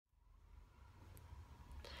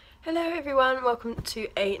Hello everyone, welcome to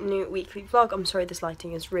a new weekly vlog. I'm sorry this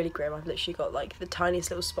lighting is really grim. I've literally got like the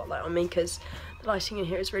tiniest little spotlight on me because the lighting in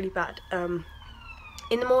here is really bad in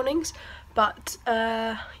the mornings. But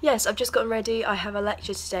yes, I've just gotten ready. I have a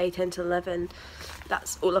lecture today, 10 to 11.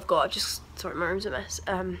 That's all I've got. Sorry, my room's a mess.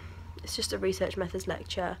 It's just a research methods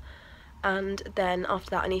lecture, and then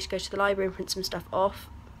after that I need to go to the library and print some stuff off.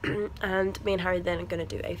 And me and Harry then are going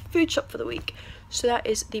to do a food shop for the week. So that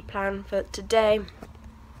is the plan for today.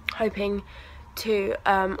 Hoping to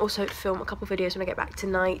also film a couple videos when I get back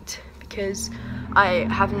tonight, because I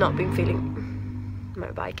have not been feeling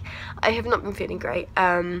I have not been feeling great.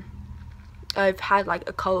 I've had like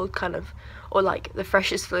a cold kind of, or like the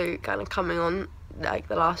freshest flu kind of coming on like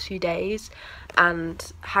the last few days,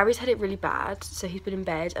 and Harry's had it really bad, so he's been in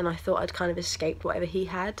bed, and I thought I'd kind of escaped whatever he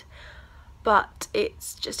had, but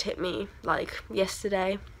it's just hit me like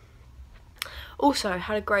yesterday. Also, I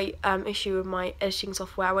had a great issue with my editing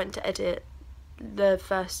software. I went to edit the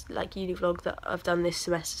first like uni vlog that I've done this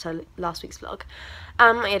semester, so last week's vlog,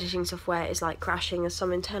 and my editing software is like crashing. There's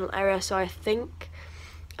some internal error, so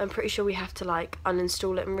I'm pretty sure we have to like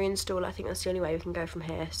uninstall it and reinstall it. I think that's the only way we can go from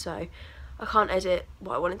here, so I can't edit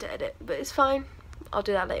what I wanted to edit, but it's fine. I'll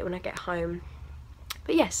do that later when I get home.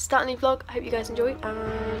 But yes, start a new vlog. I hope you guys enjoy,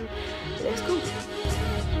 and let's go.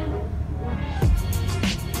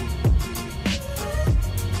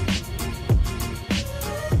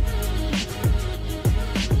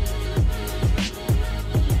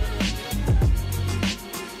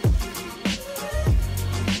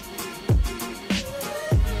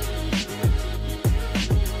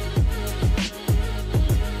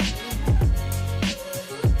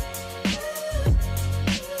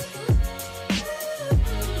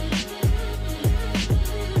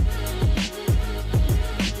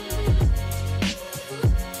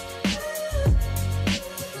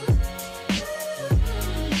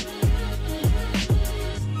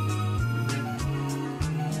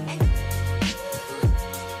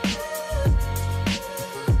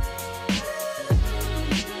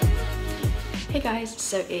 Hey guys,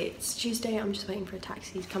 so it's Tuesday. I'm just waiting for a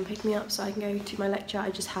taxi to come pick me up so I can go to my lecture. I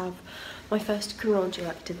just have my first criminology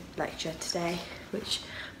lecture today, which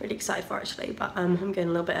I'm really excited for actually, but I'm going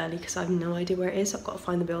a little bit early because I have no idea where it is. I've got to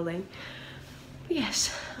find the building. But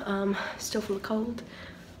yes, still full of cold,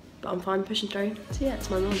 but I'm fine, pushing through. So yeah, it's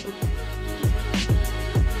my morning.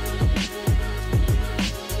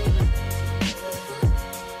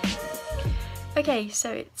 Okay,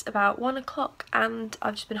 so it's about 1 o'clock and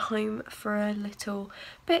I've just been home for a little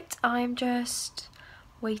bit. I'm just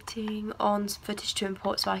waiting on some footage to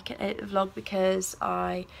import so I can edit the vlog, because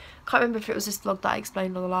I can't remember if it was this vlog that I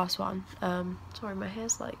explained on the last one. Sorry, my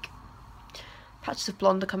hair's like patches of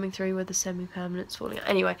blonde are coming through where the semi-permanent's falling out.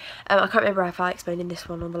 Anyway, I can't remember if I explained in this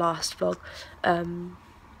one on the last vlog.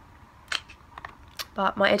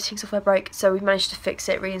 But my editing software broke, so we've managed to fix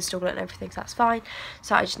it, reinstall it and everything, so that's fine.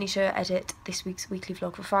 So I just need to edit this week's weekly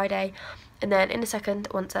vlog for Friday, and then in a second,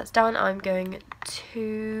 once that's done, I'm going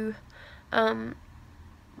to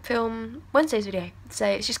film Wednesday's video. So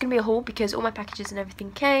it's just going to be a haul because all my packages and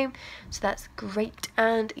everything came, so that's great,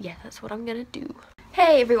 and yeah, that's what I'm going to do.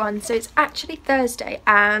 Hey everyone, so it's actually Thursday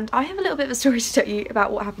and I have a little bit of a story to tell you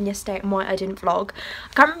about what happened yesterday and why I didn't vlog.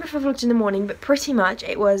 I can't remember if I vlogged in the morning, but pretty much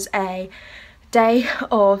it was a day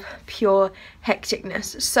of pure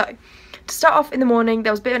hecticness. So to start off in the morning,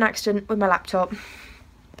 there was a bit of an accident with my laptop,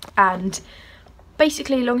 and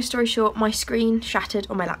basically, long story short, my screen shattered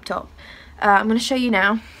on my laptop. I'm going to show you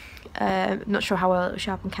now. I'm not sure how well it will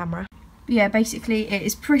show up on camera. But yeah, basically it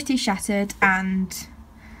is pretty shattered, and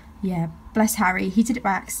yeah, bless Harry, he did it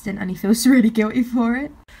by accident and he feels really guilty for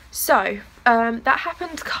it. So that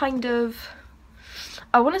happened kind of,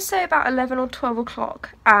 I want to say about 11 or 12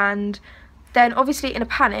 o'clock, and then obviously in a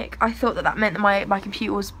panic I thought that meant that my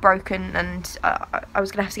computer was broken and I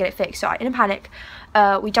was going to have to get it fixed. So in a panic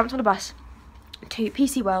we jumped on a bus to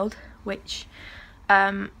PC World, which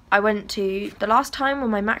I went to the last time when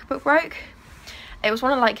my MacBook broke. It was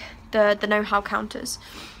one of like the know-how counters,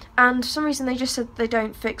 and for some reason they just said they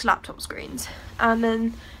don't fix laptop screens. And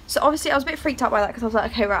then, so obviously I was a bit freaked out by that, because I was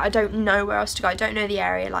like, okay, right, I don't know where else to go, I don't know the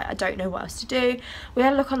area, like I don't know what else to do. We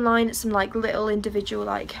had a look online at some like little individual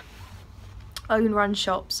like own run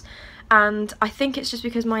shops, and I think it's just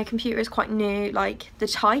because my computer is quite new, like the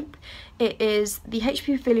type, it is the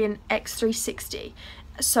HP Pavilion X360,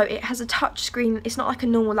 so it has a touch screen. It's not like a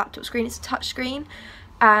normal laptop screen, it's a touch screen.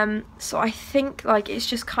 So I think like it's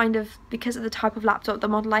just kind of, because of the type of laptop, the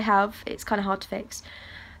model I have, it's kind of hard to fix.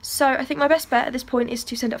 So I think my best bet at this point is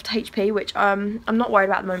to send it off to HP, which I'm not worried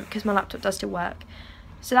about at the moment because my laptop does still work.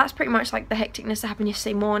 So that's pretty much like the hecticness that happened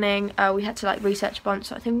yesterday morning. We had to like research a bunch,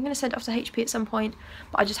 so I think I'm going to send it off to HP at some point,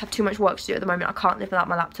 but I just have too much work to do at the moment. I can't live without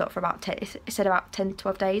my laptop for about 10, it said about 10 to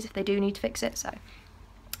 12 days if they do need to fix it, so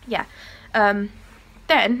yeah.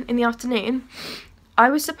 Then in the afternoon I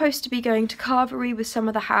was supposed to be going to Carvery with some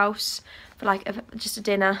of the house for like just a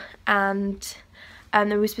dinner, and then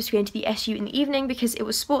we were supposed to be going to the SU in the evening because it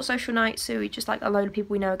was sports social night, so we just like a load of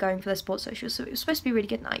people we know are going for their sports social, so it was supposed to be a really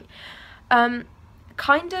good night.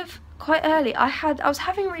 Kind of quite early I was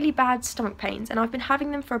having really bad stomach pains, and I've been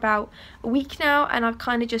having them for about a week now, and I've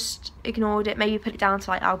kind of just ignored it, maybe put it down to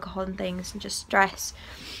like alcohol and things and just stress.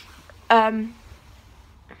 And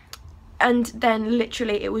then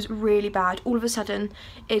literally it was really bad. All of a sudden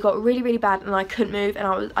it got really, really bad, and I couldn't move, and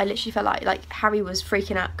I literally felt like Harry was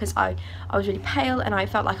freaking out because I was really pale, and I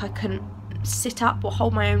felt like I couldn't sit up or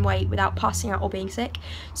hold my own weight without passing out or being sick.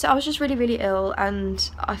 So I was just really, really ill, and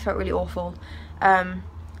I felt really awful.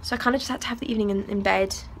 So I kind of just had to have the evening in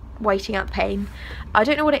bed waiting out the pain. I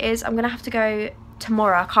don't know what it is. I'm gonna have to go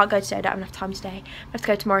tomorrow. I can't go today, I don't have enough time today. I have to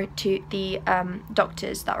go tomorrow to the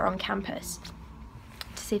doctors that are on campus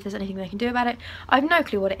to see if there's anything they can do about it. I have no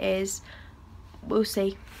clue what it is. We'll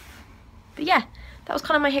see. But yeah, that was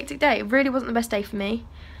kind of my hectic day. It really wasn't the best day for me.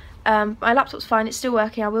 My laptop's fine, it's still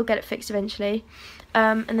working, I will get it fixed eventually.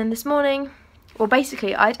 And then this morning, well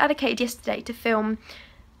basically I'd allocated yesterday to film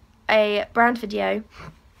a brand video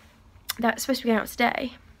that's supposed to be going out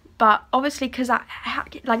today, but obviously because that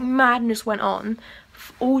like madness went on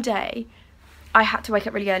all day, I had to wake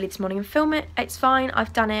up really early this morning and film it. It's fine,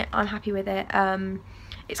 I've done it, I'm happy with it.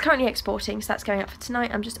 It's currently exporting, so that's going up for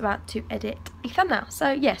tonight. I'm just about to edit a thumbnail.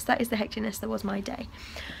 So yes, that is the hecticness that was my day.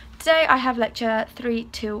 Today I have lecture 3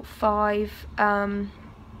 till 5.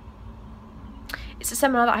 It's a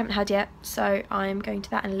seminar that I haven't had yet, so I'm going to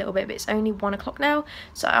that in a little bit, but it's only 1 o'clock now,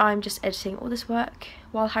 so I'm just editing all this work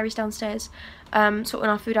while Harry's downstairs. Sorting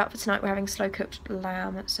our food out for tonight. We're having slow cooked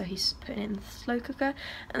lamb, so he's putting it in the slow cooker,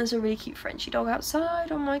 and there's a really cute Frenchy dog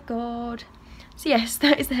outside. Oh my god. So yes,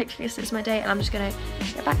 that is the hecticness of my day, and I'm just going to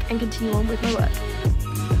get back and continue on with my work.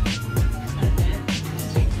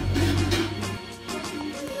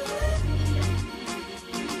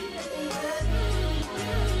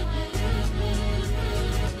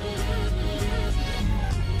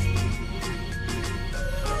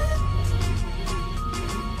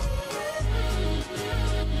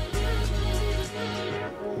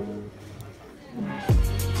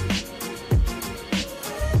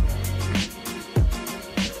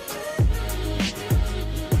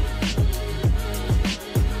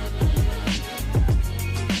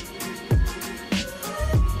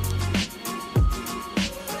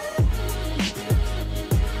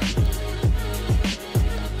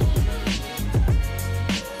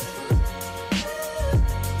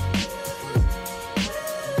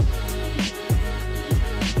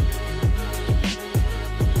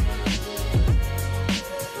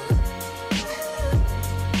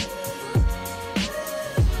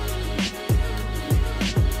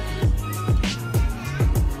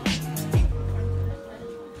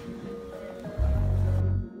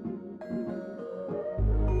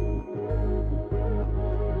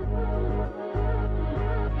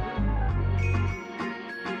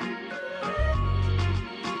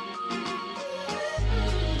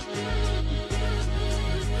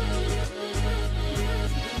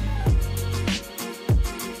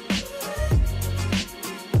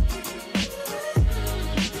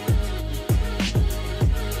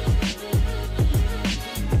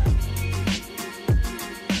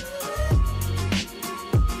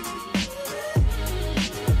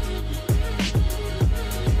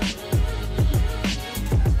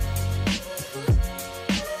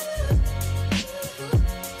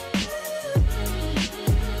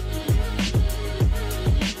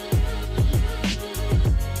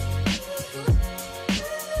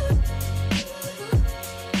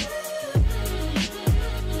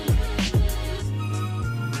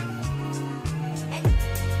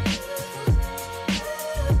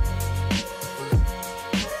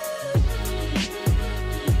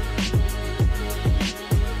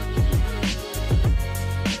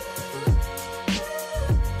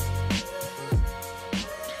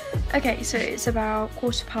 Okay, so it's about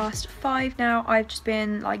 5:15 now. I've just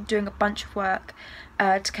been like doing a bunch of work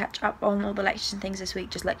to catch up on all the lectures and things this week,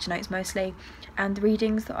 just lecture notes mostly, and the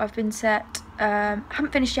readings that I've been set.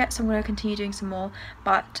 Haven't finished yet, so I'm going to continue doing some more,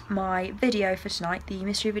 but my video for tonight, the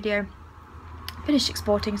mystery video, finished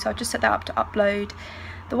exporting, so I've just set that up to upload.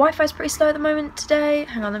 The Wi-Fi is pretty slow at the moment today.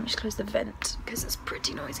 Hang on, let me just close the vent because it's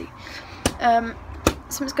pretty noisy.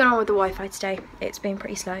 Something's going on with the Wi-Fi today. It's been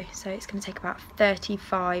pretty slow, so it's going to take about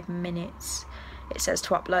 35 minutes it says to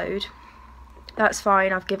upload. That's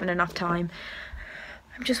fine, I've given enough time.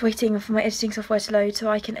 I'm just waiting for my editing software to load so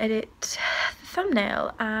I can edit the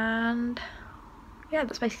thumbnail, and yeah,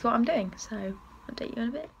 that's basically what I'm doing, so I'll update you in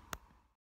a bit.